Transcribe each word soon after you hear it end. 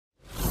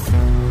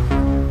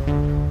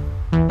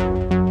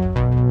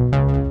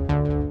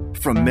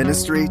from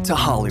ministry to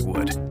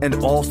Hollywood and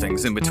all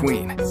things in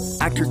between.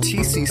 Actor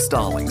T.C.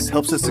 Stallings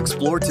helps us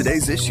explore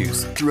today's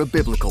issues through a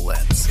biblical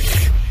lens.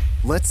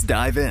 Let's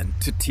dive in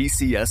to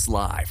TCS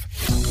Live.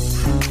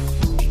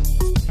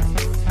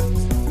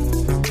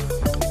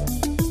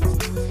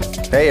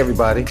 Hey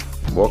everybody,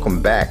 welcome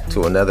back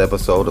to another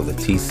episode of the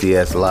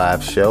TCS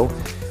Live show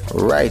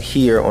right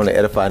here on the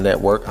Edify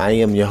Network. I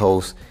am your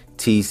host,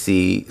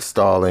 T.C.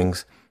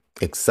 Stallings.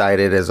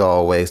 Excited as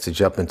always to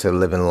jump into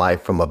living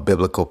life from a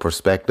biblical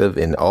perspective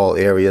in all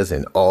areas,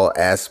 in all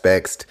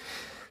aspects.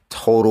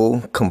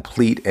 Total,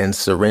 complete, and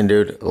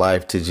surrendered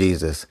life to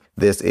Jesus.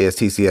 This is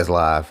TCS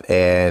Live.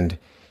 And,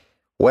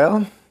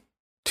 well,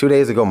 2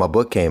 days ago, my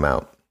book came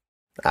out,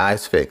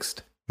 Eyes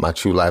Fixed, My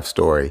True Life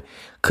Story.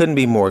 Couldn't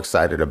be more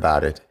excited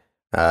about it.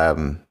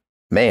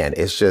 Man,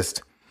 it's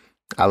just,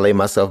 I lay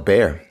myself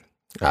bare.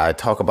 I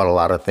talk about a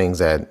lot of things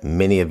that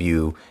many of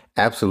you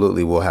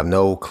absolutely will have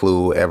no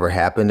clue ever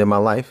happened in my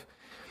life.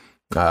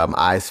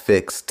 Eyes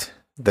Fixed,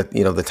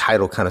 the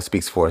title kind of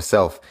speaks for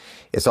itself.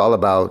 It's all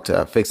about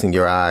fixing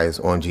your eyes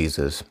on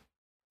Jesus.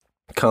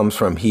 Comes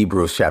from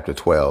Hebrews chapter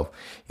 12,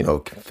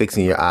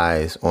 fixing your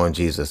eyes on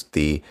Jesus,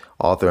 the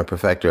author and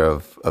perfecter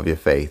of your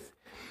faith.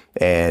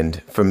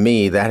 And for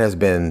me, that has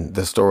been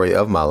the story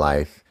of my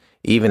life,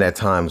 even at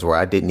times where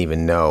I didn't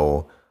even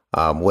know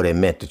what it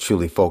meant to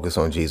truly focus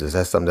on Jesus.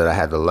 That's something that I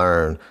had to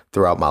learn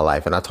throughout my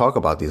life. And I talk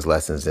about these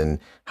lessons and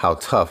how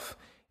tough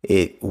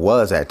it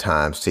was at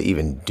times to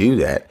even do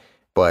that.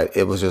 But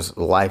it was just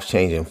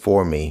life-changing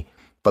for me.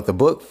 But the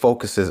book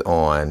focuses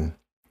on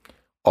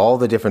all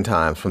the different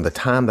times from the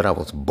time that I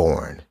was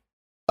born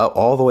up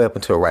all the way up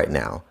until right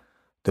now.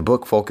 The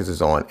book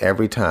focuses on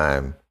every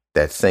time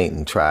that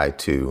Satan tried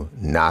to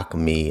knock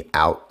me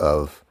out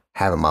of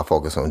having my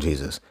focus on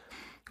Jesus.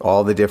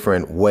 All the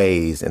different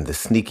ways and the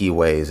sneaky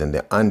ways and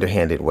the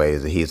underhanded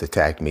ways that he's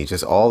attacked me.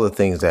 Just all the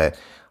things that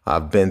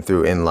I've been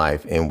through in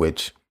life in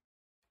which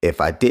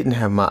if I didn't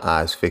have my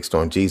eyes fixed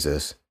on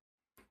Jesus,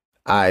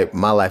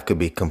 my life could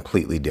be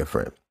completely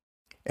different.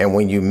 And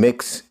when you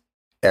mix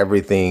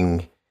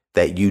everything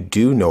that you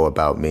do know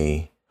about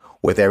me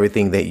with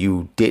everything that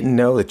you didn't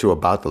know that you're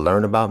about to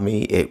learn about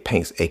me, it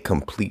paints a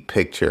complete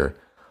picture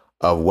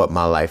of what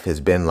my life has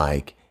been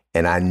like.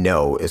 And I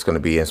know it's going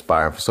to be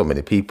inspiring for so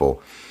many people.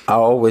 I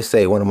always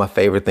say one of my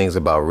favorite things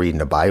about reading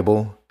the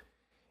Bible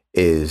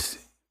is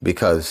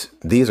because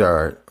these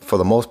are, for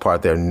the most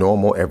part, they're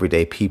normal,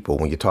 everyday people.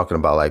 When you're talking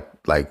about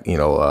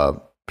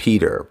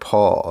Peter,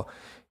 Paul,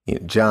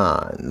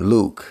 John,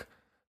 Luke,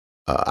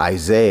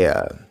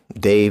 Isaiah,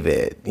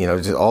 David,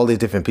 just all these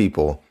different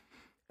people.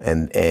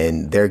 And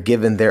they're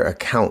given their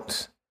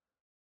accounts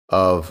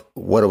of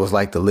what it was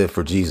like to live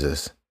for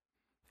Jesus.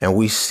 And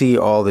we see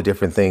all the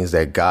different things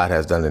that God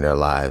has done in their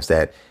lives,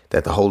 that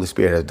the Holy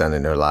Spirit has done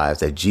in their lives,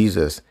 that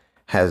Jesus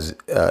has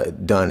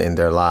done in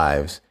their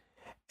lives.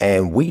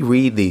 And we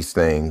read these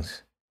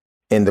things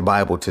in the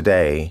Bible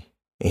today,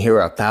 and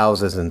here are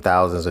thousands and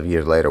thousands of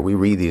years later, we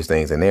read these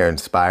things and they're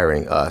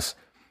inspiring us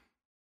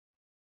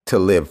to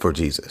live for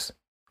Jesus,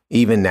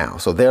 even now.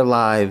 So their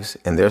lives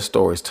and their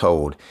stories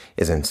told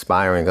is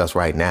inspiring us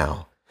right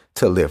now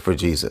to live for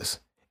Jesus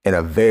in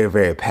a very,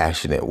 very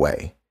passionate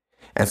way.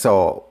 And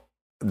so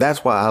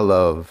that's why I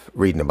love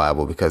reading the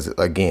Bible, because,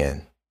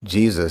 again,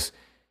 Jesus,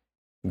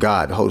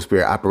 God, the Holy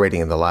Spirit operating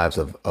in the lives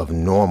of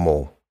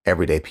normal,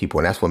 everyday people.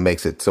 And that's what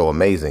makes it so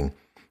amazing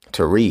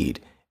to read.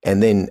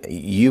 And then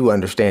you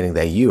understanding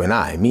that you and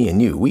I, me and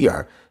you, we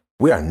are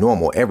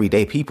normal,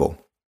 everyday people.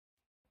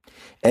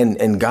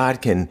 And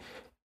God can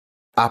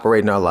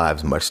operate in our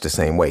lives much the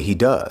same way. He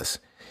does.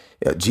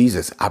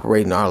 Jesus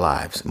operating in our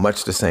lives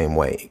much the same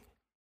way.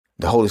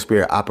 The Holy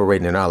Spirit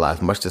operating in our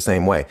lives much the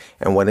same way.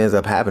 And what ends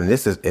up happening,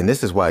 this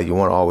is why you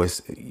want to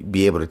always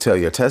be able to tell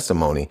your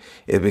testimony,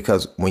 is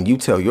because when you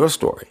tell your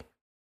story,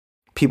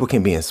 people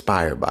can be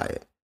inspired by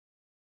it.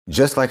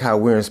 Just like how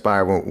we're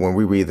inspired when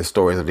we read the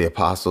stories of the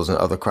apostles and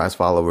other Christ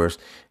followers,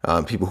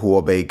 people who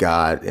obey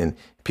God and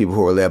people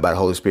who are led by the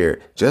Holy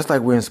Spirit, just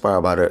like we're inspired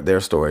by their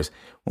stories.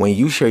 When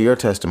you share your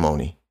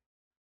testimony,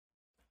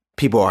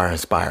 people are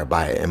inspired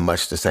by it in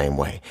much the same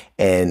way.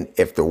 And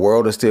if the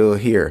world is still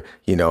here,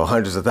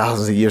 hundreds of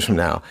thousands of years from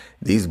now,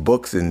 these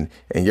books and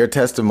your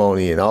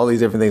testimony and all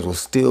these different things will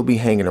still be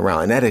hanging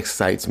around. And that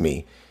excites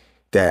me,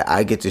 that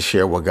I get to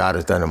share what God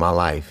has done in my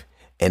life,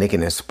 and it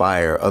can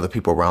inspire other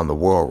people around the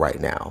world right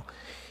now.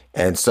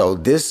 And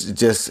so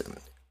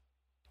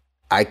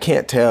I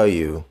can't tell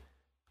you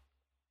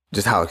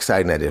just how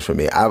exciting that is for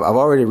me. I've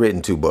already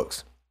written 2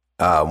 books.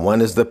 One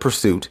is The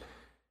Pursuit,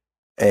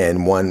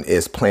 and one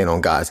is Playing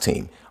on God's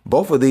Team.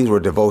 Both of these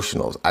were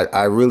devotionals.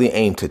 I really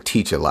aim to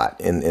teach a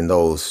lot in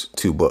those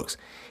 2 books.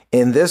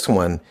 In this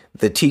one,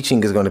 the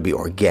teaching is going to be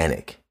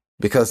organic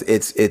because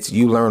it's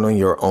you learn on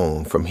your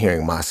own from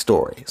hearing my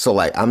story. So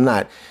I'm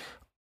not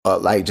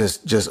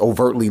just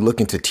overtly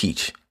looking to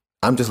teach.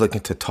 I'm just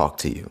looking to talk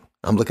to you.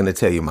 I'm looking to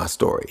tell you my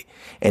story.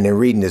 And in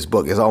reading this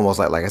book, it's almost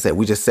like I said,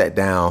 we just sat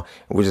down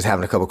and we're just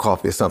having a cup of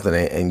coffee or something.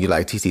 And you're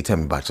like, TC, tell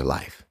me about your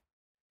life.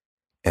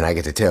 And I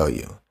get to tell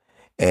you.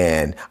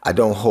 And I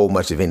don't hold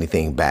much of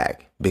anything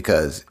back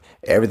because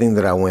everything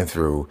that I went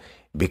through,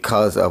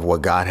 because of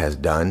what God has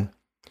done,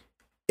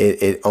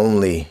 it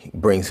only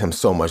brings him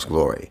so much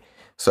glory.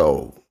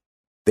 So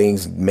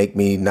things make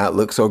me not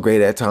look so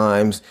great at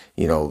times.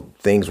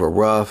 Things were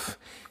rough.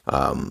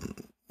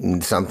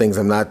 Some things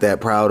I'm not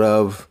that proud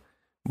of.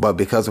 But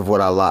because of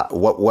what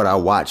I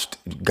watched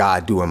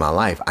God do in my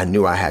life, I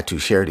knew I had to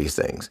share these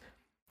things.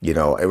 It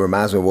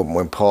reminds me of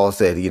when Paul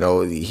said, he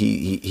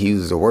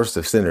was the worst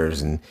of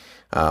sinners. And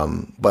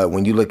but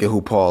when you look at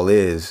who Paul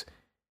is,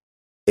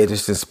 it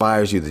just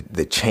inspires you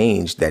the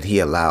change that he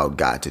allowed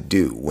God to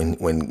do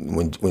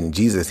when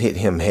Jesus hit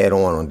him head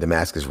on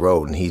Damascus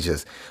Road, and he's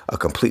just a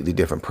completely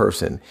different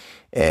person.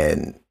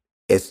 And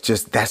that's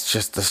just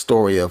the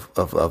story of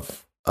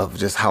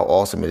just how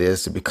awesome it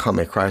is to become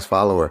a Christ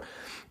follower.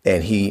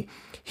 And he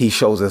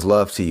shows his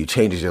love to you,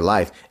 changes your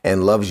life,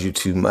 and loves you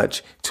too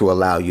much to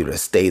allow you to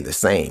stay the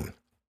same.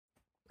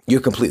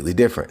 You're completely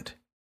different.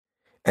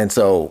 And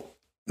so,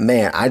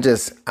 man,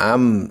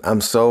 I'm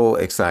so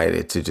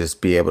excited to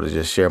just be able to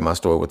just share my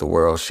story with the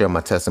world, share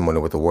my testimony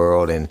with the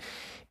world. And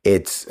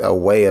it's a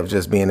way of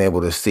just being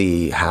able to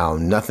see how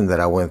nothing that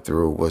I went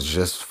through was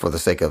just for the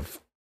sake of,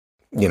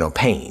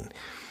 pain.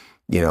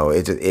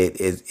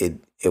 It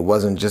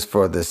wasn't just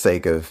for the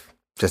sake of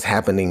just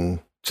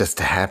happening just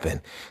to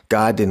happen.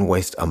 God didn't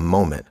waste a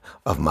moment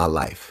of my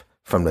life.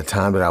 From the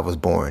time that I was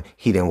born,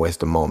 he didn't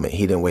waste a moment.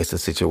 He didn't waste a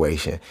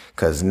situation,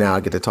 because now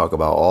I get to talk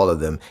about all of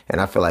them. And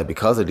I feel like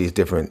because of these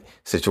different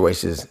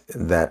situations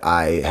that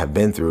I have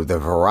been through, the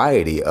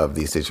variety of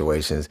these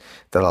situations,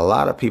 that a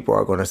lot of people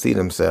are going to see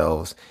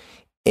themselves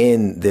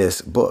in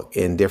this book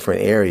in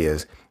different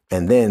areas.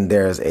 And then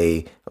there's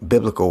a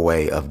biblical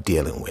way of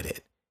dealing with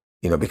it,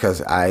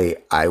 because I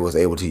was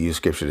able to use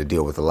scripture to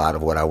deal with a lot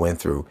of what I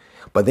went through.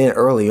 But then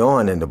early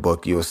on in the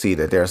book, you'll see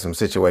that there are some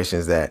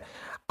situations that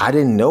I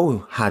didn't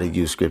know how to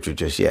use scripture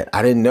just yet.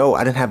 I didn't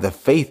have the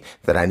faith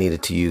that I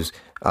needed to use,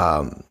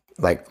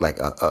 like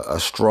a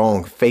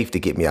strong faith to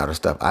get me out of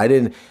stuff.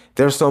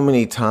 There's so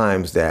many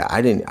times that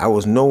I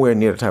was nowhere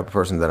near the type of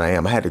person that I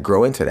am. I had to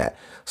grow into that.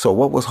 So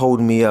what was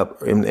holding me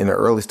up in the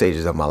early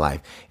stages of my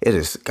life? It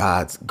is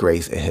God's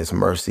grace and his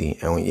mercy.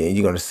 And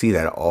you're going to see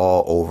that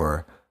all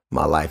over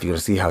my life. You're going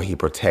to see how he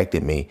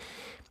protected me.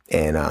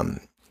 And,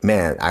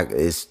 man,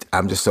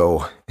 I'm just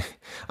so,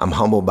 I'm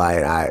humbled by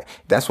it.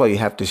 That's why you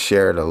have to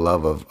share the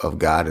love of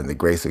God and the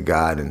grace of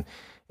God.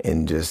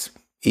 And just,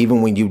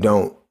 even when you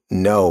don't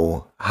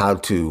know how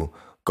to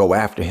go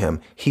after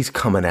him, he's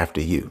coming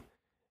after you.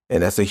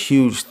 And that's a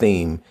huge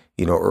theme,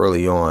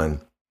 early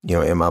on,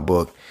 in my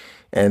book.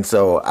 And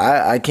so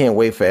I can't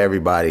wait for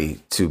everybody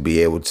to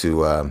be able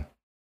to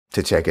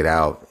check it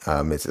out.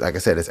 It's, like I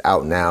said, it's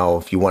out now.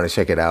 If you want to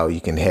check it out,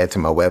 you can head to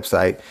my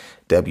website,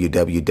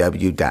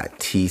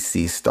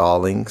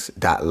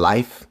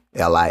 www.tcstallings.life,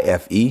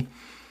 Life,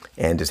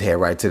 and just head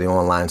right to the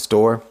online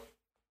store.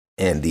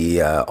 And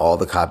all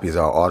the copies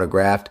are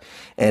autographed.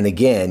 And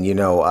again,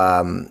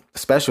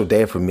 special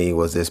day for me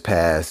was this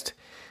past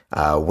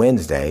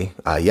Wednesday.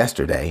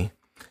 Yesterday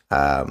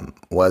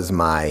was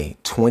my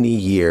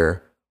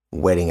 20-year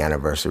wedding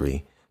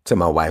anniversary to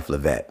my wife,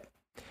 Lavette.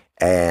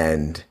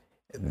 And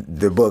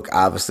the book,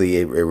 obviously,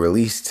 it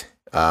released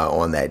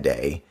on that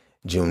day,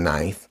 June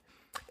 9th.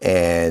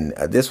 And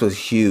this was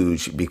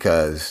huge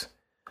because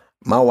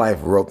my wife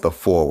wrote the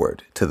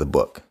foreword to the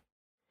book.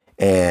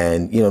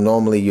 And,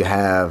 normally you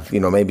have,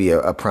 maybe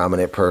a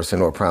prominent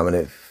person or a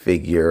prominent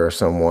figure or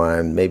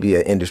someone, maybe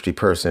an industry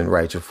person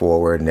write your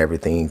foreword and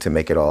everything to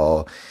make it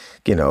all,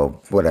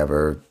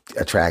 whatever,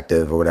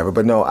 attractive or whatever.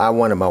 But no, I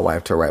wanted my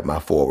wife to write my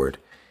foreword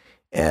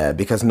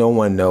because no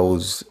one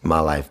knows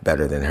my life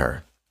better than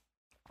her.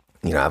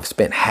 I've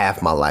spent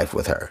half my life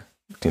with her,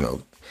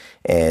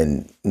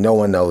 and no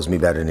one knows me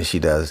better than she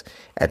does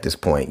at this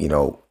point.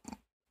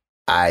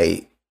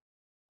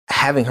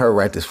 Having her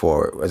write this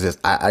forward was just,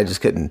 I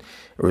just couldn't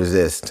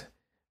resist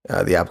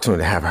the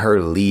opportunity to have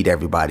her lead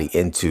everybody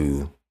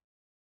into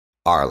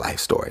our life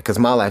story. Because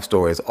my life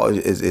story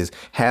is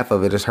half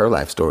of it is her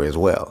life story as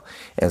well.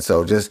 And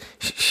so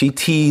she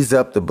tees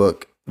up the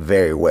book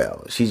very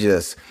well. She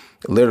just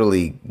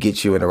literally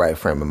gets you in the right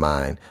frame of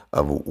mind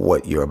of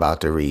what you're about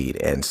to read.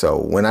 And so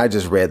when I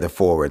just read the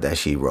foreword that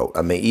she wrote,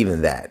 I mean,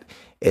 even that,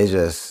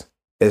 it's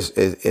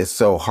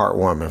so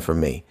heartwarming for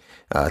me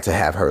to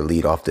have her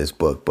lead off this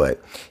book.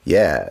 But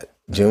yeah,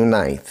 June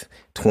 9th,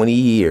 20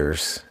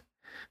 years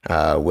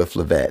with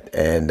Lavette.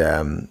 And,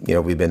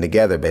 we've been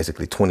together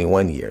basically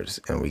 21 years,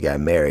 and we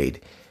got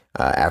married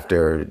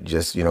after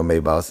just, maybe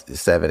about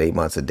 7-8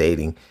 months of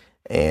dating.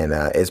 And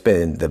it's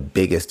been the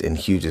biggest and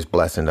hugest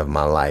blessing of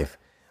my life.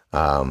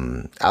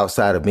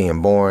 Outside of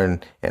being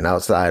born and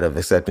outside of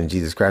accepting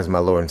Jesus Christ as my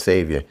Lord and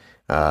Savior,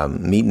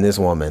 meeting this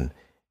woman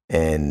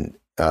and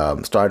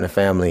starting a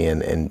family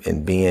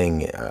and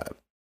being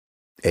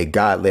a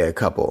God-led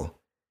couple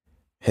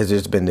has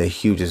just been the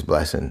hugest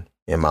blessing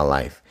in my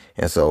life.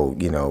 And so,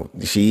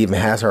 she even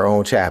has her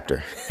own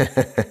chapter.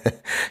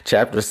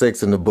 Chapter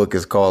 6 in the book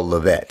is called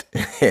Lavette,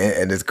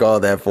 and it's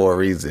called that for a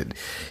reason,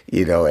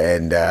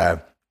 and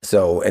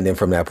then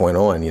from that point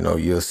on,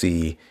 you'll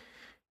see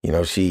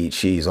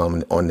she's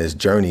on this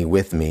journey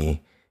with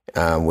me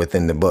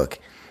within the book.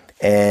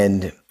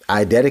 And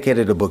I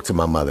dedicated the book to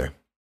my mother.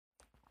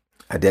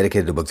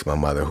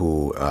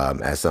 Who,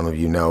 as some of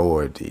you know,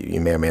 or you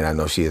may or may not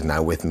know, she is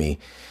not with me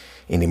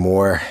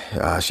anymore.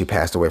 She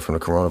passed away from the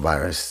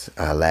coronavirus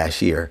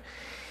last year.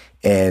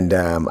 And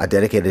I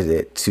dedicated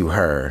it to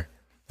her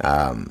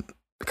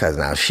because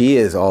now she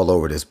is all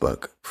over this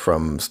book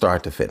from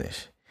start to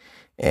finish.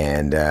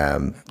 And,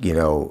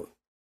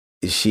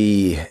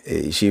 she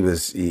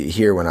was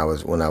here when I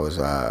was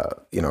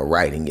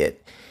writing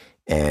it.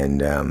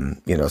 And,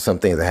 some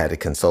things I had to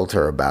consult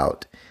her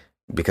about,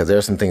 because there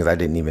are some things I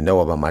didn't even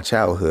know about my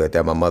childhood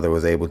that my mother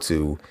was able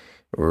to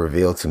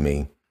reveal to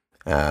me,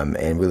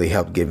 and really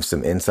help give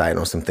some insight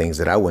on some things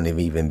that I wouldn't have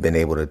even been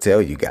able to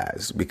tell you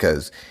guys,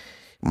 because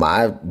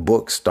my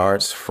book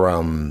starts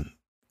from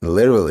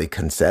literally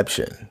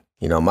conception.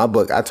 My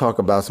book, I talk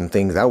about some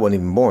things I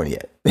wasn't even born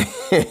yet.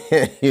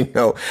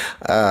 But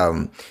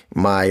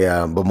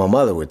my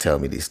mother would tell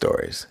me these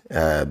stories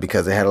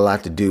because it had a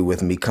lot to do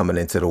with me coming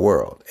into the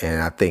world.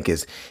 And I think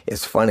it's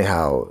funny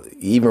how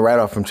even right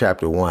off from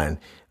chapter 1,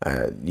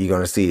 you're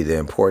going to see the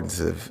importance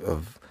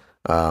of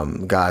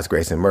God's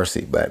grace and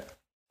mercy. But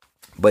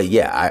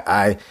yeah,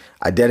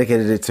 I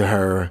dedicated it to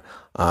her,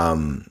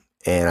 and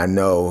I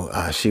know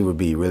she would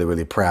be really,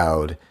 really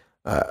proud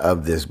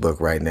of this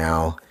book right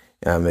now.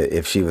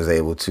 If she was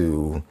able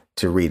to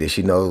read it,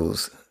 she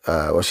knows,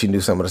 or she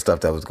knew some of the stuff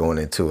that was going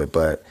into it.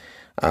 But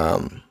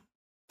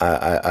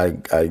I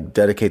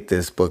dedicate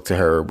this book to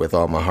her with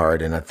all my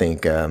heart, and I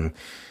think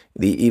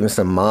even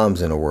some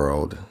moms in the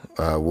world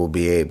will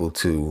be able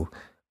to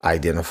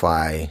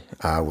identify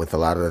with a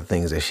lot of the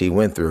things that she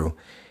went through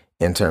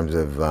in terms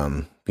of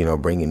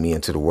bringing me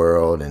into the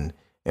world and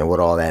what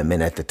all that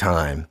meant at the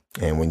time.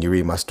 And when you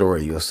read my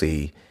story, you'll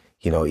see,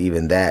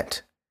 even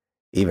that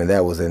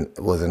was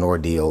an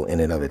ordeal in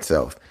and of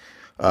itself.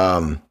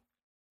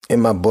 In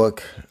my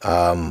book,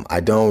 I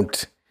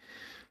don't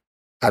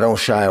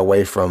shy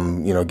away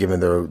from,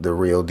 giving the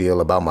real deal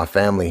about my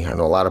family. I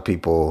know a lot of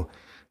people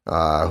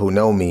who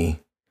know me,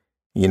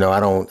 I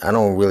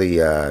don't really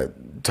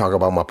talk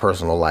about my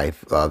personal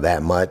life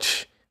that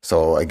much.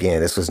 So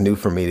again, this was new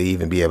for me to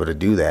even be able to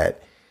do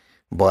that.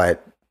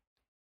 But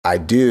I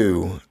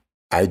do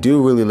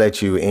really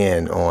let you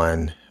in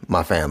on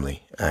my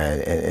family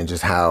and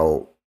just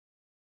how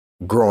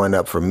growing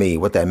up for me,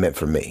 what that meant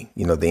for me,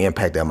 the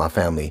impact that my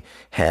family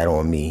had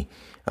on me,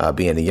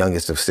 being the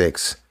youngest of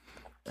 6,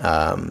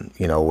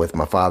 with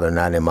my father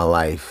not in my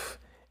life.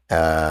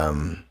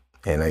 And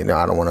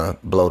I don't want to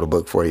blow the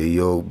book for you.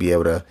 You'll be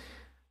able to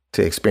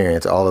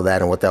experience all of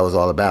that and what that was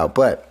all about.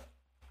 But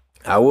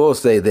I will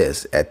say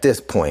this at this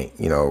point,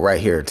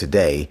 right here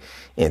today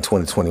in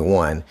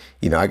 2021,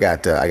 I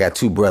got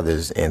 2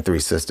 brothers and 3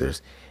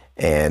 sisters,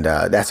 and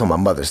that's on my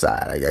mother's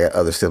side. I got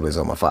other siblings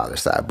on my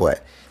father's side,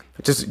 but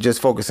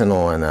just focusing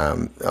on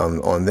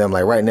them,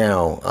 like right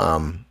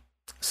now,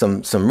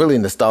 some really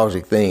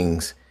nostalgic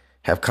things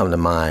have come to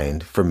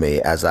mind for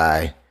me as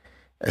I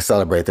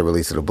celebrate the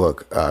release of the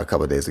book a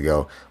couple of days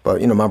ago.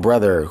 But my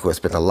brother, who has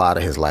spent a lot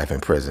of his life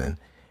in prison,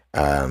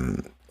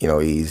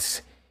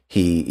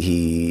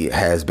 he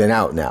has been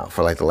out now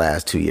for like the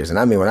last 2 years, and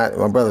I mean,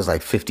 my brother's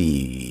like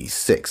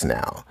 56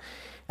 now.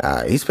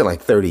 He spent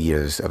like 30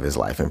 years of his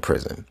life in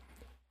prison.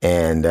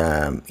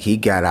 And he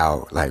got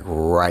out like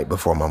right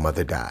before my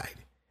mother died.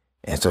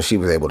 And so she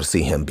was able to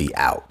see him be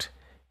out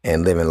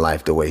and living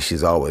life the way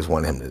she's always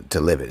wanted him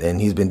to live it.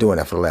 And he's been doing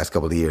that for the last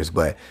couple of years.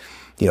 But,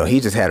 he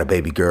just had a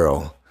baby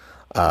girl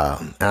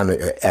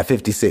at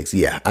 56.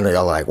 Yeah, I know y'all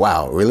are like,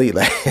 wow, really?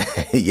 Like,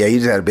 yeah, he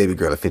just had a baby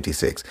girl at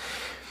 56.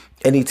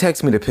 And he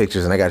texted me the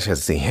pictures, and I got a chance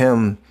to see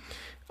him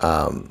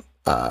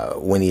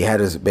when he had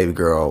his baby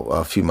girl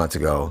a few months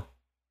ago.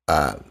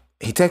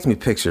 He texted me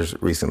pictures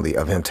recently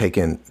of him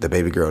taking the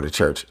baby girl to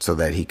church so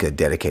that he could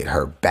dedicate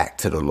her back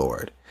to the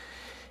Lord.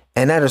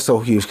 And that is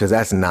so huge because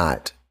that's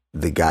not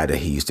the guy that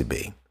he used to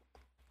be.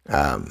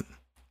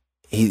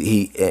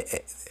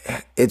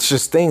 It's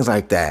just things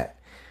like that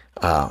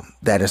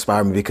that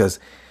inspire me, because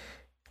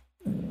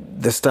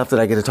the stuff that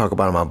I get to talk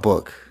about in my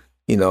book,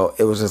 it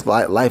was just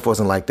life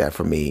wasn't like that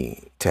for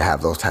me to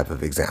have those type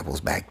of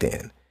examples back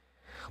then.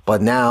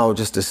 But now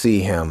just to see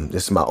him,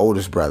 this is my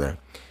oldest brother,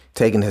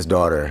 taking his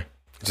daughter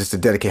just to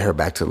dedicate her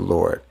back to the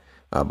Lord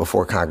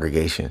before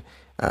congregation.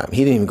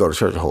 He didn't even go to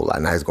church a whole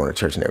lot. Now he's going to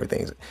church and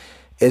everything.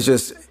 It's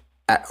just,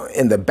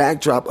 in the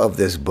backdrop of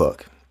this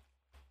book,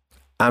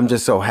 I'm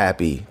just so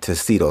happy to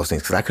see those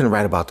things, because I couldn't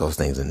write about those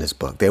things in this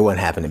book. They weren't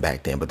happening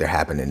back then, but they're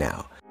happening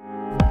now.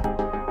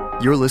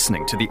 You're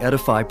listening to the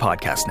Edify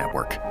Podcast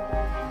Network.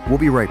 We'll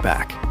be right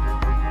back.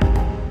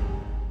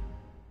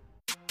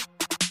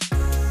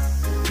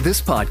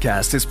 This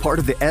podcast is part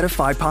of the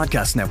Edify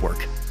Podcast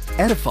Network.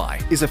 Edify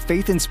is a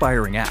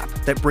faith-inspiring app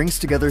that brings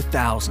together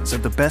thousands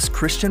of the best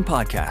Christian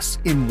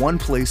podcasts in one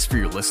place for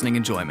your listening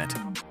enjoyment.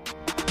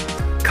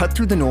 Cut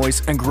through the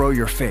noise and grow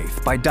your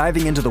faith by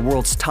diving into the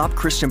world's top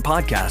Christian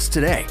podcasts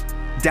today.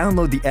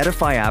 Download the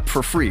Edify app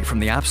for free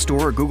from the App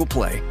Store or Google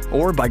Play,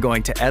 or by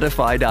going to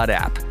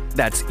edify.app.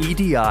 That's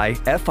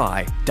EDIFI.app.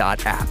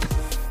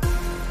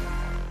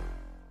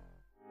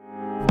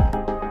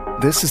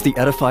 This is the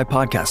Edify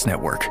Podcast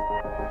Network.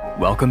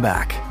 Welcome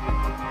back.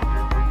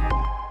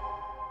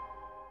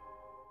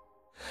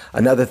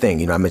 Another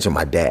thing, I mentioned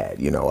my dad.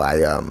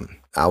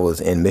 I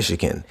was in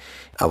Michigan.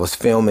 I was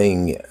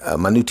filming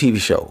my new TV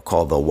show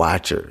called The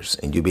Watchers,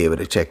 and you'll be able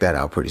to check that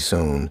out pretty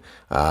soon.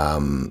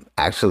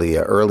 Actually,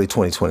 early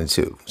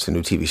 2022. It's a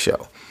new TV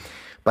show.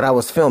 But I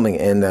was filming,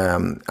 and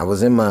I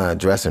was in my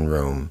dressing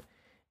room,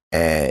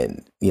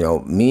 and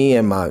me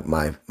and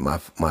my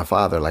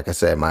father, like I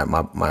said,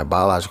 my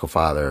biological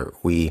father,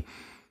 we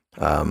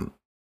hadn't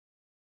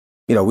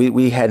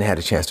had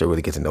a chance to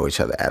really get to know each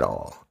other at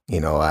all.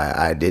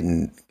 I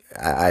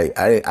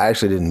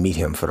actually didn't meet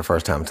him for the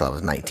first time until I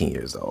was 19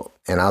 years old.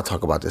 And I'll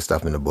talk about this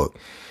stuff in the book.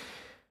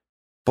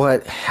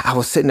 But I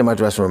was sitting in my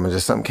dressing room and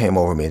just something came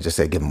over me and just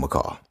said, give him a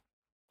call.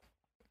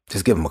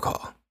 Just give him a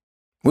call.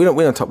 We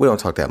don't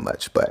talk that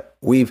much, but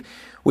we've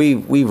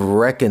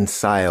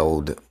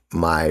reconciled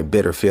my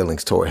bitter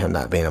feelings toward him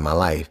not being in my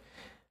life.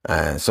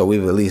 So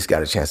we've at least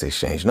got a chance to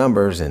exchange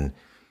numbers, and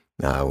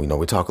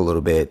we talk a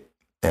little bit.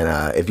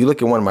 And if you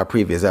look at one of my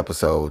previous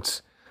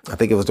episodes, I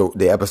think it was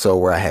the episode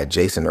where I had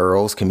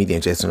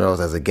comedian Jason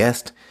Earls as a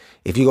guest.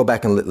 If you go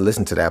back and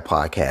listen to that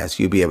podcast,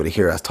 you'll be able to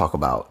hear us talk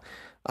about,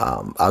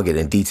 I'll get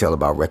in detail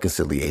about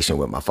reconciliation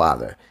with my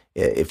father,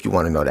 if you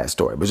want to know that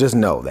story. But just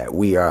know that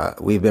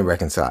we've been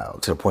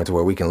reconciled to the point to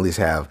where we can at least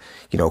have,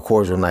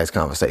 cordial, nice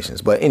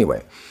conversations. But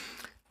anyway,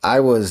 I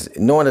was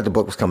knowing that the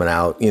book was coming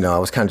out, I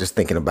was kind of just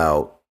thinking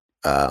about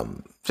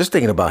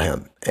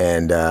him.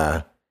 And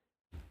I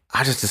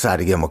just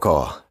decided to give him a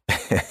call.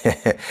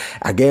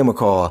 I gave him a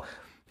call.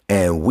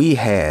 And we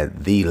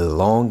had the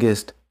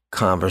longest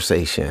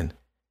conversation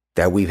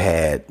that we've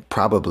had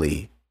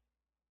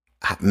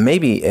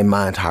maybe in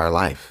my entire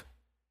life.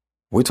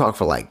 We talked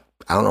for maybe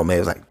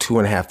it was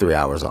 2.5, 3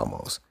 hours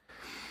almost.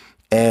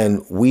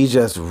 And we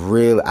just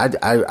really,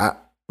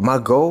 my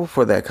goal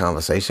for that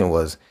conversation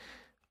was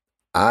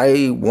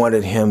I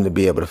wanted him to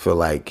be able to feel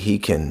like he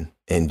can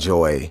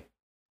enjoy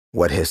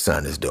what his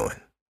son is doing.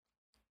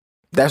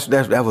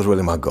 That was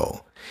really my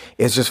goal.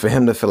 It's just for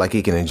him to feel like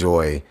he can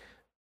enjoy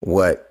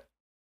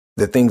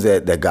the things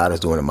that God is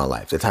doing in my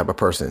life, the type of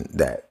person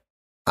that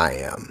I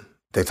am,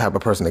 the type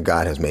of person that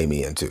God has made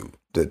me into,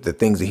 the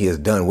things that he has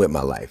done with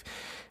my life.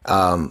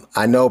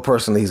 I know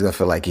personally he's going to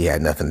feel like he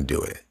had nothing to do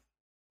with it.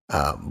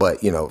 But,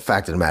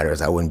 fact of the matter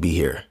is I wouldn't be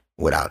here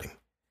without him.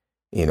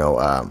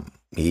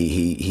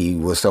 He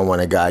was someone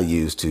that God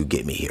used to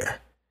get me here.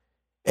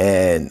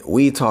 And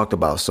we talked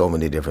about so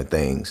many different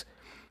things.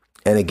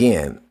 And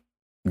again,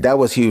 that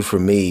was huge for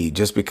me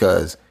just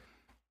because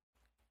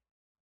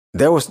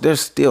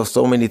there's still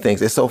so many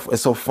things. It's so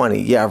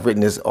funny. Yeah, I've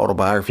written this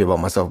autobiography about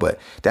myself, but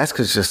that's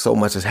because just so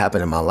much has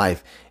happened in my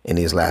life in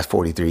these last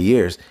 43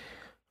 years.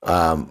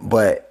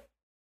 But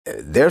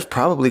there's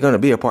probably going to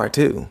be a part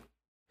two,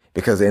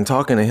 because in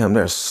talking to him,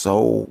 there's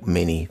so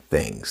many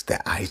things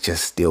that I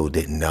just still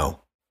didn't know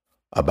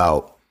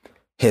about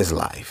his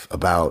life,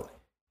 about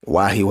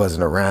why he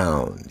wasn't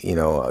around,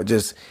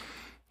 his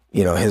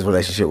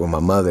relationship with my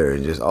mother,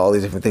 and just all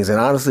these different things. And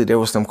honestly, there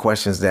were some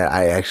questions that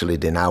I actually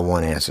did not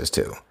want answers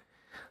to.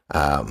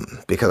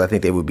 Because I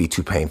think they would be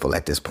too painful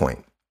at this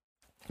point.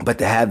 But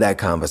to have that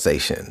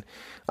conversation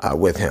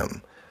with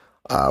him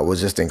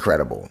was just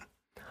incredible.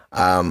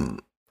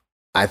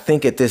 I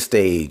think at this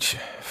stage,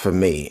 for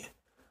me,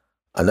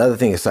 another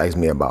thing that excites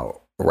me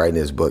about writing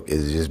this book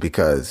is just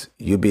because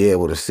you'll be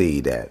able to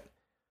see that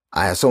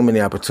I have so many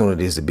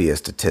opportunities to be a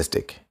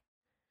statistic.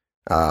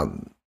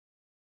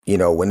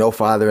 With no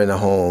father in the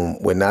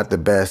home, we're not the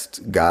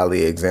best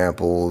godly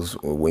examples.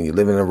 When you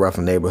live in a rough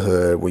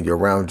neighborhood, when you're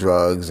around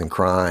drugs and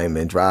crime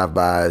and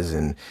drive-bys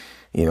and,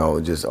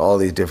 just all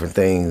these different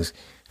things,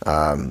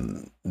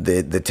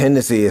 the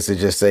tendency is to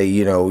just say,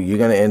 you're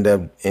going to end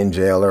up in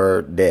jail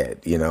or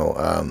dead,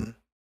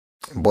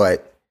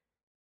 but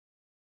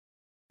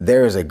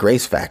there is a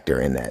grace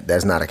factor in that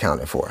that's not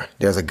accounted for.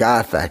 There's a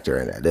God factor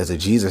in that. There's a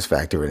Jesus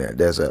factor in there.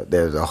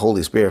 There's a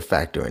Holy Spirit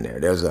factor in there.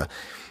 There's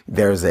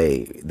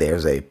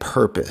a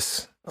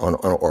purpose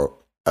or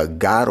a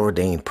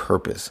God-ordained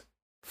purpose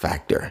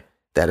factor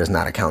that is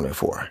not accounted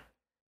for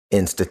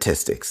in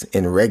statistics,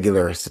 in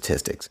regular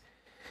statistics.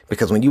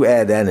 Because when you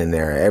add that in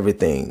there,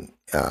 everything,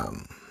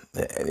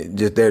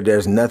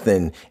 there's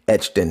nothing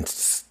etched in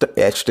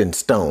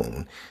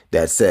stone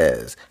that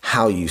says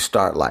how you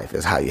start life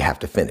is how you have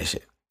to finish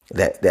it.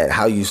 That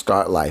how you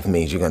start life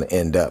means you're going to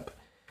end up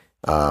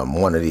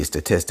one of these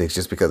statistics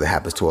just because it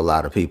happens to a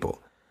lot of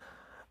people.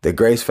 The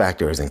grace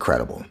factor is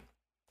incredible.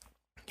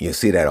 You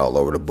see that all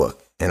over the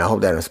book. And I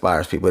hope that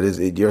inspires people.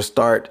 Your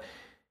start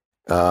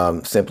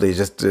simply is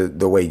just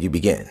the way you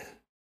begin.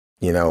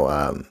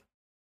 Being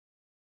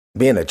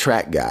a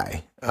track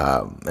guy,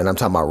 and I'm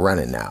talking about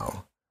running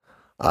now.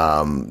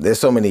 There's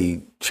so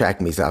many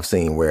track meets I've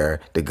seen where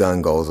the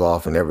gun goes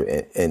off and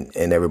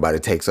everybody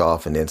takes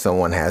off, and then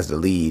someone has the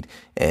lead,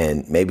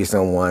 and maybe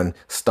someone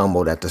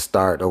stumbled at the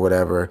start or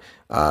whatever.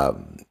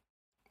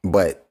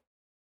 But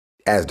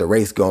as the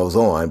race goes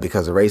on,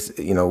 because the race,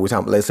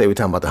 let's say we're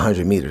talking about the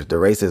 100 meters. The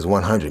race is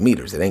 100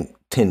 meters. It ain't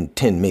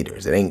 10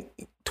 meters. It ain't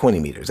 20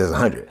 meters. It's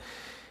 100.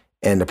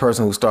 And the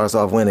person who starts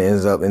off winning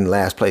ends up in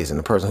last place. And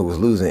the person who was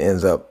losing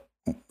ends up,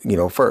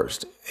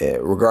 first.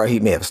 He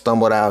may have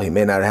stumbled out. He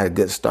may not have had a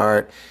good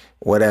start,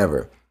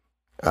 whatever.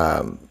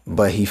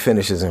 But he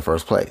finishes in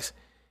first place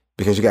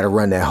because you got to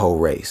run that whole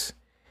race.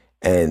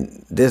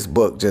 And this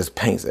book just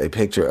paints a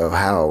picture of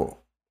how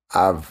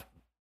I've,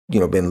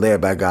 been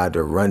led by God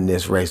to run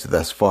this race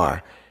thus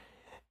far.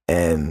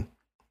 And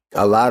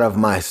a lot of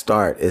my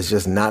start is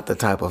just not the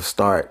type of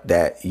start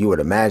that you would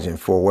imagine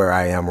for where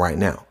I am right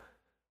now.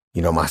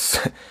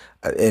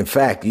 In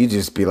fact, you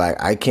just be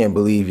like, I can't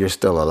believe you're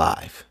still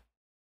alive.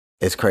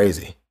 It's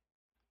crazy.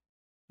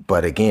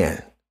 But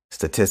again,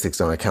 statistics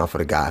don't account for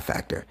the God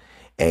factor.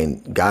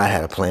 And God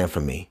had a plan for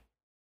me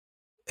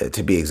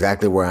to be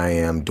exactly where I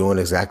am, doing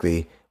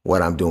exactly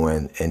what I'm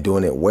doing, and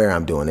doing it where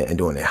I'm doing it, and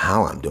doing it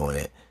how I'm doing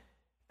it.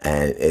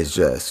 And it's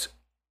just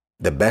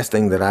the best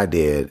thing that I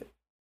did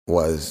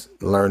was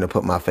learn to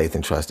put my faith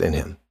and trust in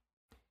him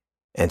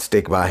and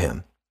stick by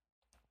him.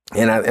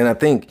 And I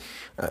think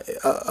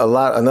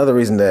another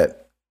reason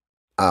that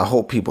I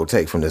hope people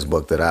take from this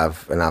book that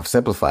I've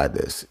simplified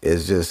this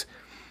is just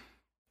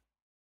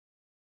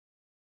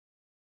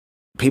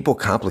people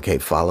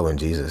complicate following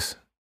Jesus.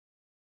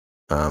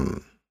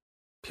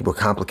 People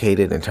complicate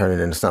it and turn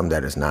it into something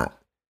that is not.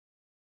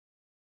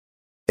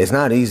 It's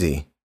not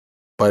easy,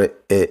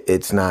 but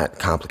it's not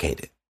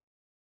complicated.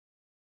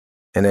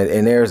 And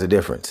there's a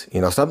difference.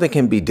 Something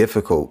can be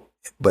difficult,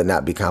 but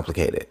not be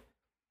complicated.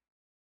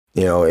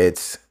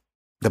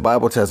 The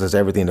Bible tells us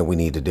everything that we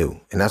need to do.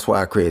 And that's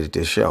why I created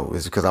this show,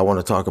 is because I want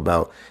to talk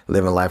about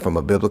living life from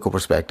a biblical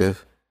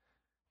perspective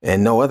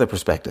and no other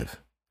perspective,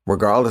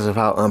 regardless of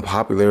how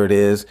unpopular it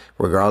is,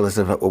 regardless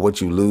of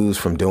what you lose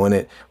from doing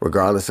it,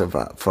 regardless of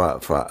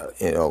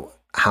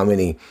how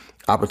many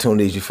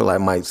opportunities you feel like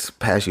might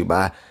pass you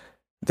by.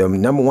 The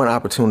number one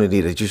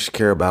opportunity that you should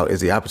care about is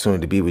the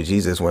opportunity to be with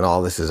Jesus when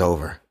all this is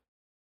over.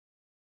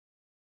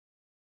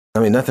 I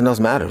mean, nothing else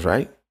matters,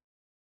 right?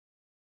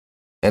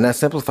 And that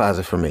simplifies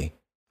it for me.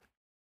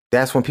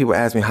 That's when people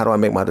ask me, how do I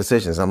make my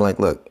decisions? I'm like,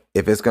 look,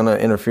 if it's going to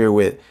interfere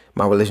with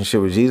my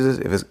relationship with Jesus,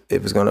 if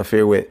it's going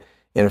to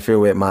interfere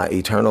with my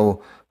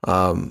eternal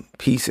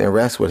peace and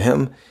rest with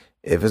him,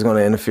 if it's going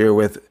to interfere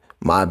with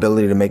my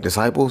ability to make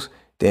disciples,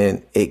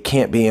 then it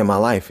can't be in my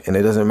life. And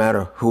it doesn't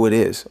matter who it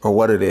is or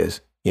what it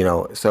is.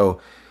 So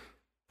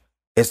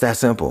it's that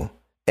simple.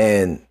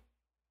 And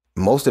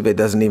most of it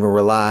doesn't even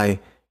rely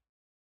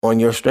on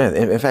your strength.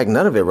 In fact,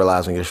 none of it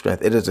relies on your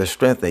strength. It is a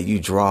strength that you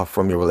draw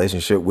from your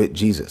relationship with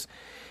Jesus.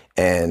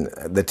 And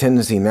the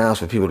tendency now is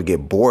for people to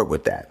get bored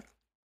with that.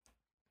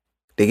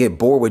 They get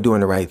bored with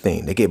doing the right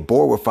thing. They get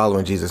bored with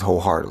following Jesus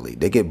wholeheartedly.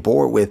 They get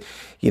bored with,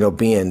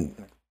 being,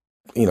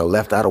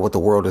 left out of what the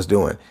world is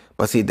doing.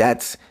 But see,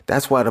 that's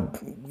why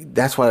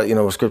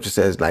scripture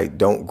says, like,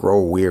 don't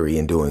grow weary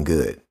in doing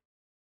good,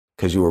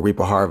 because you will reap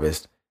a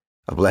harvest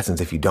of blessings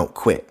if you don't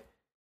quit.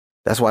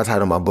 That's why I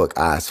titled my book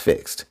Eyes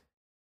Fixed,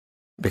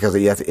 because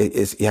you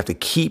have to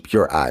keep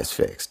your eyes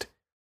fixed.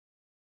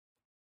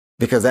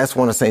 Because that's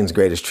one of Satan's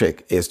greatest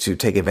trick, is to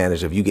take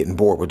advantage of you getting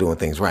bored with doing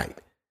things right,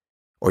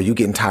 or you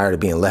getting tired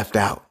of being left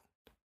out.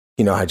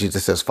 You know how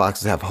Jesus says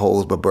foxes have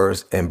holes, but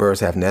birds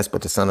have nests,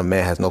 but the Son of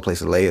Man has no place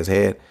to lay his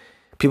head.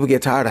 People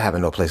get tired of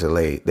having no place to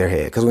lay their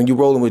head, because when you're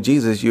rolling with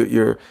Jesus,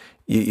 you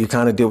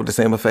kind of deal with the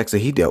same effects that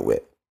he dealt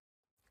with.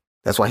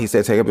 That's why he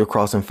said, take up your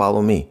cross and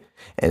follow me.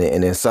 And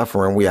in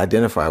suffering, we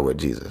identify with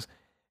Jesus.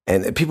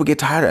 And people get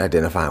tired of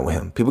identifying with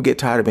him. People get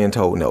tired of being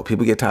told no.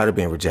 People get tired of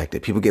being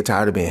rejected. People get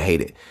tired of being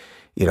hated.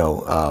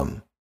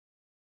 And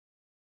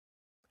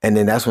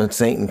then that's when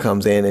Satan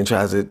comes in and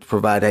tries to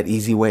provide that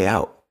easy way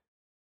out.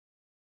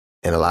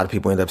 And a lot of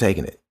people end up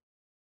taking it.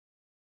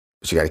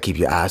 But you got to keep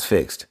your eyes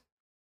fixed.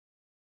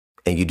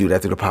 And you do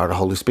that through the power of the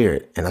Holy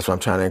Spirit. And that's what I'm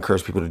trying to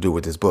encourage people to do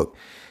with this book.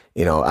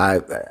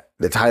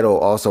 The title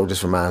also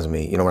just reminds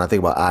me, when I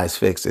think about eyes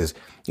fixed, is,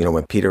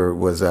 when Peter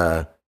was,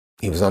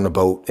 he was on the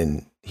boat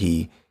and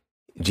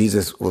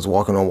Jesus was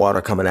walking on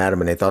water coming at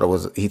him, and he thought it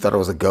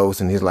was a ghost.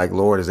 And he's like,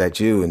 Lord, is that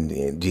you?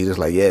 And Jesus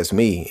like, yeah, it's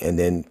me. And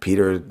then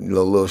Peter, a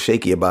little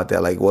shaky about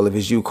that. Like, well, if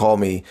it's you, call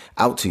me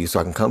out to you so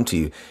I can come to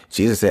you.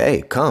 Jesus said,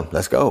 hey, come,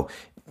 let's go.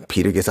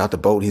 Peter gets out the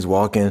boat. He's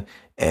walking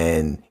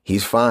and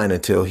he's fine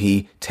until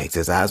he takes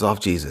his eyes off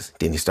Jesus.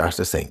 Then he starts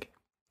to sink.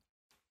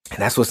 And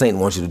that's what Satan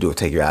wants you to do, is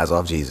take your eyes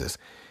off Jesus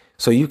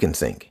so you can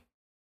sink.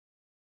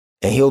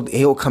 And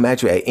he'll come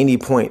at you at any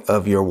point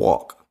of your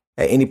walk,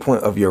 at any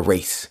point of your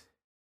race.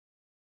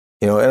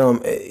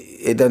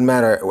 It doesn't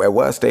matter at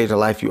what stage of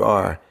life you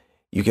are.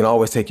 You can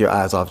always take your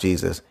eyes off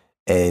Jesus,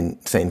 and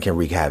Satan can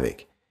wreak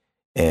havoc.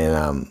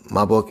 And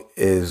my book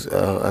is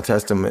a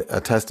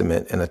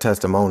testament and a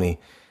testimony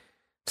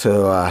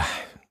to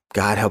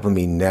God helping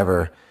me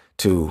never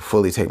to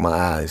fully take my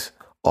eyes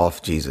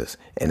off Jesus.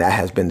 And that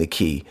has been the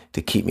key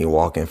to keep me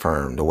walking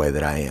firm the way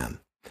that I am.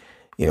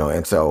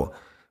 And so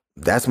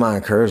that's my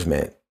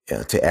encouragement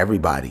to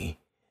everybody.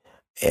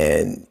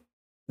 And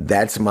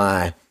that's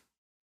my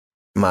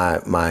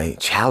my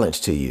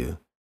challenge to you,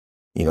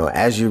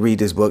 as you read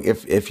this book,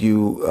 if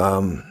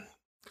you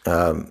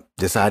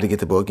decide to get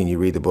the book and you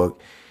read the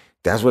book,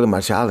 that's really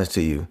my challenge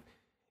to you,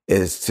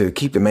 is to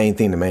keep the main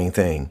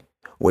thing,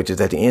 which is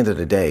at the end of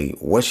the day,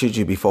 what should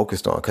you be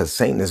focused on? Because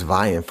Satan is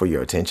vying for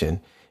your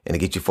attention and to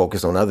get you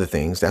focused on other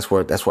things. That's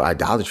where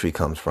idolatry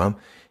comes from.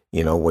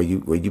 Where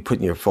you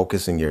put your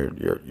focus and your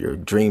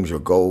dreams, your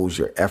goals,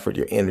 your effort,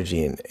 your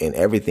energy, and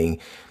everything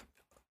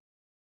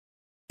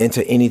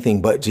into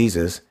anything but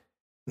Jesus,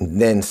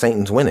 then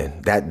Satan's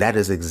winning. That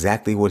is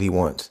exactly what he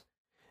wants.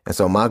 And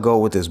so my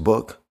goal with this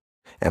book,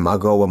 and my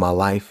goal with my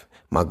life,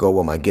 my goal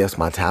with my gifts,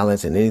 my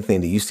talents, and anything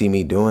that you see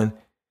me doing,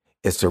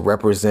 is to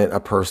represent a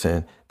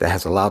person that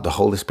has allowed the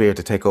Holy Spirit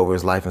to take over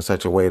his life in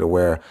such a way to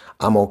where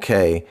I'm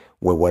okay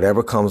with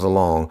whatever comes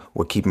along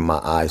with keeping my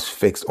eyes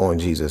fixed on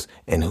Jesus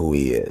and who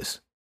he is.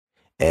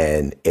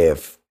 And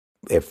if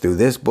through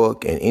this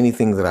book and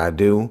anything that I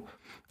do,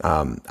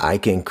 I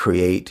can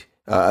create,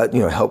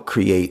 help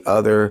create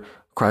other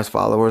Christ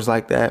followers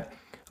like that,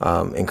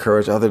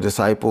 encourage other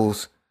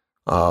disciples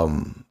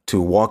to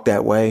walk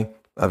that way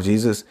of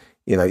Jesus,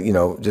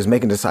 just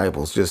making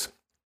disciples, just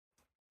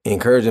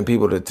encouraging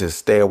people to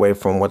stay away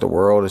from what the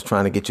world is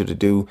trying to get you to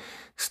do,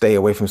 stay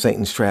away from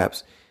Satan's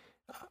traps,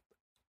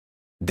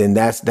 then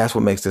that's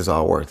what makes this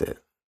all worth it.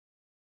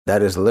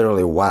 That is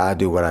literally why I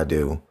do what I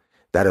do.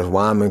 That is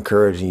why I'm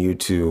encouraging you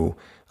to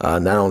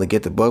not only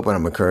get the book, but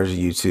I'm encouraging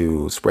you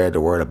to spread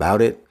the word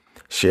about it,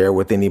 share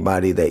with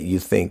anybody that you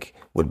think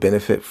would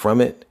benefit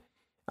from it.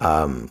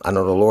 I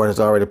know the Lord has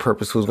already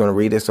purposed who's going to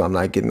read it, so I'm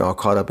not getting all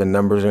caught up in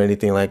numbers or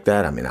anything like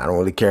that. I mean, I don't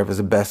really care if it's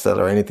a bestseller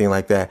or anything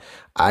like that.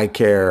 I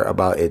care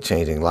about it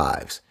changing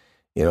lives.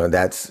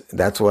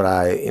 That's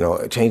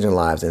what changing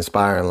lives,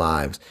 inspiring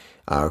lives,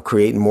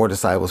 creating more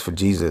disciples for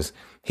Jesus.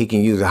 He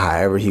can use it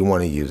however he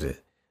want to use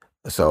it.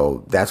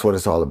 So that's what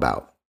it's all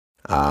about.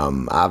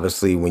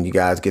 Obviously, when you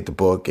guys get the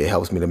book, it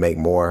helps me to make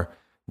more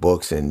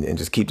books and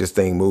just keep this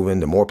thing moving.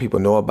 The more people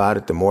know about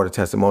it, the more the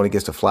testimony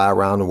gets to fly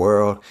around the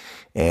world.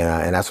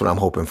 And that's what I'm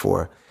hoping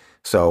for.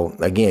 So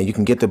again, you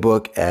can get the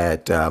book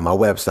at my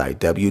website,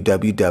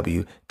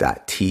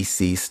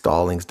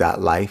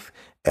 www.tcstallings.life,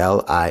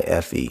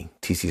 L-I-F-E,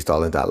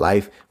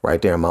 tcstallings.life,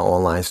 right there in my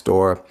online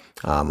store.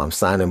 I'm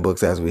signing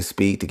books as we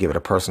speak to give it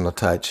a personal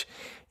touch.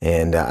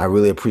 And I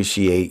really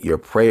appreciate your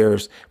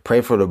prayers.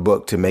 Pray for the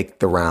book to make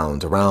the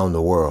rounds around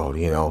the world,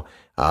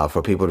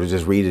 for people to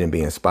just read it and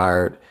be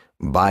inspired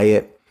by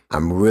it.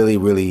 I'm really,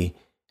 really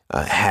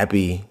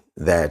happy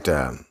that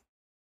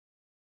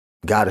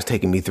God has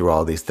taken me through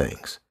all these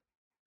things,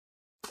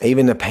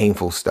 even the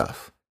painful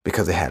stuff,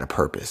 because it had a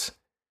purpose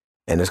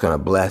and it's going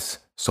to bless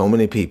so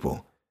many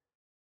people.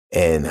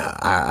 And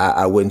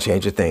I wouldn't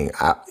change a thing.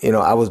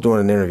 I was doing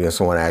an interview and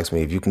someone asked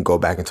me, if you can go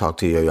back and talk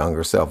to your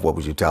younger self, what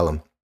would you tell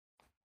them?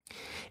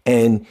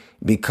 And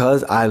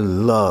because I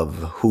love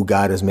who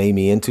God has made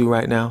me into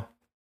right now,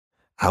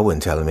 I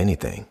wouldn't tell him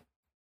anything.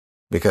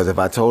 Because if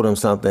I told him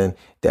something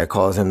that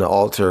caused him to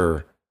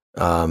alter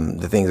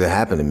the things that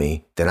happened to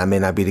me, then I may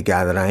not be the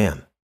guy that I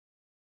am.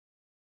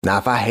 Now,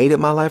 if I hated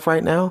my life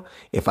right now,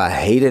 if I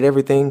hated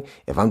everything,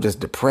 if I'm just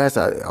depressed,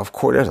 of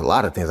course, there's a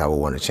lot of things I would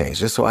want to change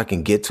just so I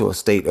can get to a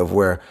state of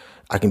where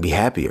I can be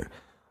happier.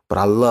 But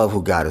I love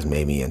who God has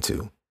made me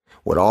into.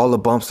 With all the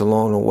bumps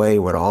along the way,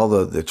 with all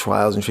the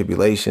trials and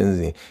tribulations,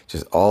 and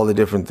just all the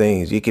different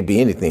things, it could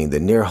be anything, the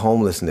near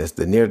homelessness,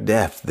 the near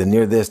death, the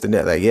near this, the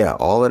near that. Yeah,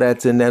 all of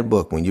that's in that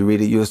book. When you read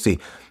it, you'll see.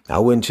 I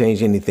wouldn't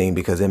change anything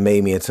because it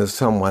made me into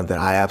someone that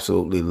I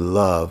absolutely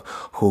love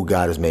who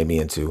God has made me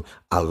into.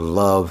 I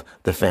love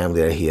the family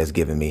that he has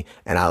given me.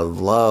 And I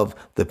love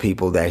the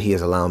people that he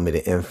has allowed me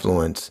to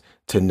influence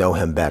to know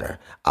him better.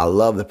 I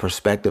love the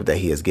perspective that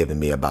he has given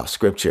me about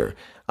scripture,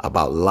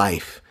 about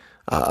life,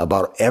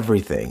 about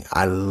everything.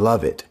 I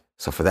love it.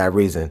 So for that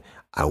reason,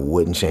 I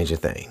wouldn't change a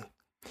thing.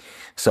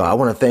 So I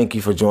want to thank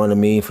you for joining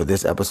me for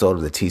this episode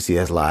of the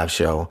TCS Live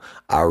Show.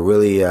 I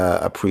really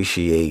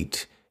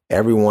appreciate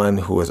everyone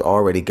who has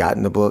already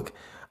gotten the book.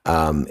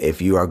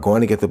 If you are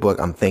going to get the book,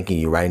 I'm thanking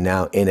you right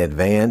now in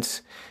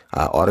advance.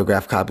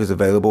 Autographed copies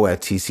available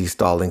at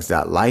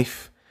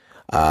tcstallings.life.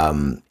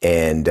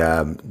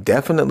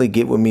 Definitely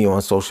get with me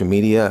on social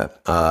media.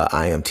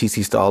 I am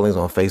TC Stallings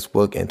on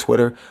Facebook and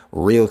Twitter,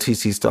 Real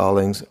TC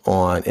Stallings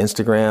on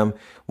Instagram.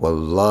 Would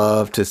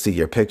love to see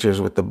your pictures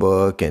with the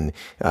book and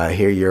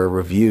hear your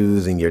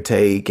reviews and your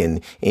take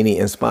and any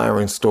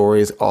inspiring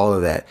stories, all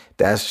of that.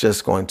 That's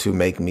just going to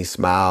make me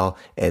smile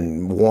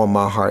and warm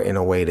my heart in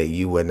a way that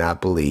you would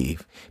not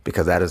believe,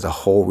 because that is the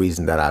whole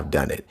reason that I've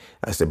done it.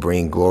 That's to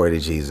bring glory to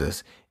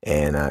Jesus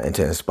and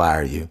to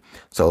inspire you.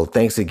 So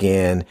thanks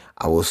again.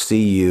 I will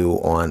see you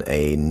on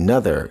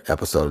another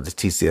episode of the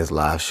TCS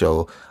Live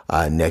Show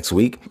next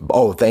week.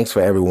 Oh, thanks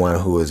for everyone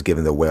who has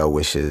given the well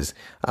wishes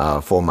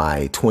for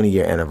my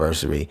 20-year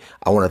anniversary.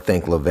 I want to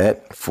thank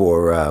Lavette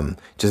for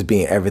just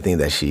being everything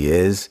that she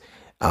is,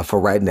 for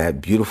writing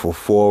that beautiful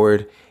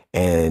foreword,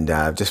 and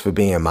just for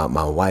being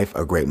my wife,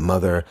 a great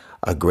mother,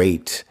 a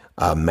great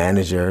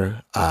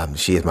manager.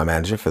 She is my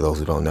manager, for those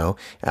who don't know,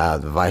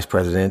 the vice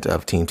president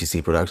of Team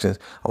TC Productions.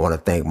 I want to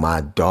thank my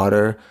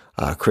daughter,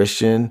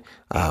 Christian,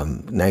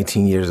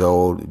 19 years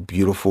old,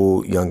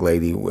 beautiful young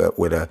lady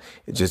with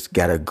just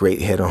got a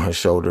great head on her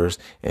shoulders,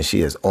 and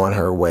she is on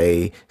her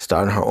way,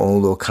 starting her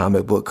own little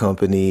comic book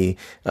company,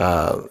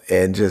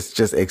 and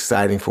just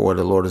exciting for what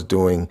the Lord is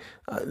doing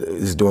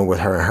with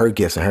her and her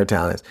gifts and her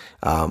talents.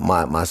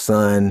 My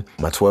son,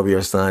 my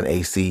 12-year son,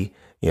 AC,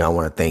 I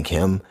want to thank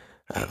him.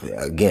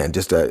 Again,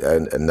 just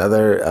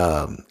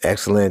another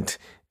excellent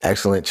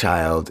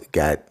child,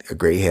 got a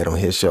great head on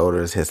his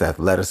shoulders. His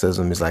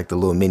athleticism is like the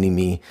little mini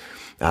me.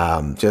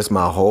 Just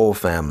my whole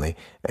family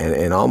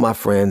and all my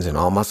friends and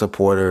all my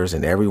supporters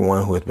and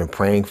everyone who has been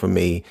praying for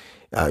me.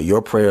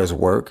 Your prayers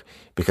work,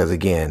 because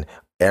again,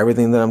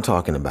 everything that I'm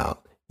talking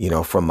about,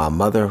 from my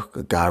mother,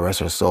 God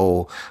rest her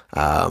soul,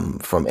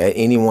 from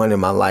anyone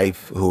in my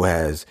life who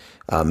has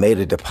made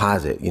a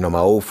deposit, my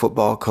old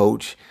football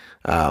coach,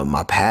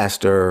 my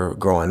pastor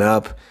growing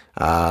up,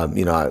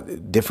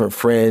 different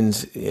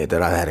friends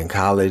that I had in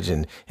college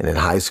and in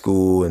high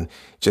school, and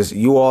just,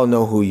 you all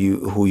know who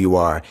you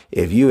are.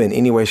 If you in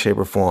any way, shape,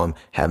 or form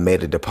have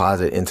made a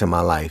deposit into my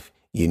life,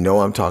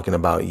 I'm talking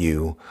about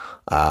you.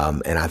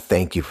 And I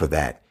thank you for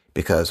that,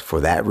 because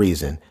for that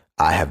reason,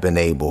 I have been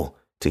able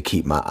to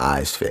keep my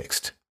eyes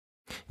fixed.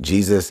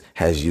 Jesus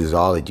has used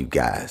all of you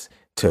guys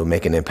to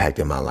make an impact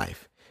in my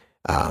life.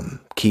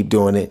 Keep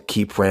doing it.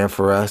 Keep praying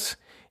for us.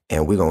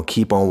 And we're going to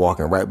keep on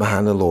walking right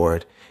behind the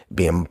Lord,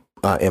 being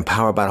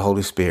empowered by the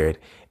Holy Spirit,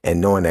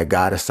 and knowing that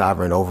God is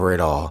sovereign over it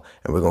all.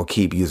 And we're going to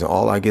keep using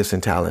all our gifts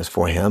and talents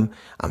for him.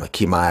 I'm going to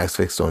keep my eyes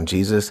fixed on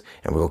Jesus,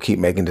 and we're going to keep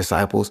making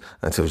disciples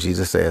until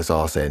Jesus says it's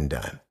all said and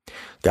done.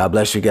 God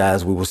bless you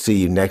guys. We will see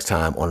you next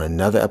time on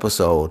another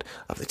episode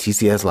of the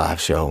TCS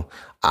Live Show.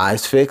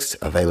 Eyes Fixed,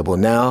 available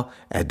now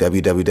at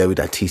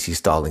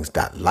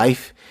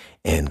www.tcstallings.life.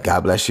 And God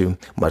bless you.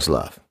 Much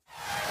love.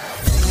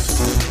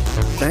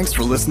 Thanks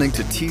for listening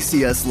to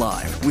TCS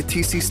Live with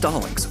TC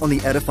Stallings on the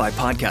Edify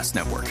Podcast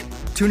Network.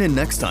 Tune in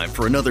next time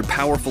for another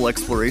powerful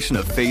exploration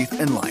of faith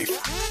and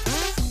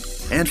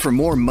life. And for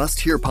more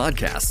must-hear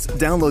podcasts,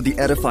 download the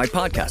Edify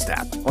Podcast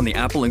app on the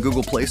Apple and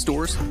Google Play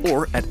stores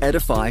or at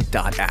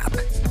edify.app.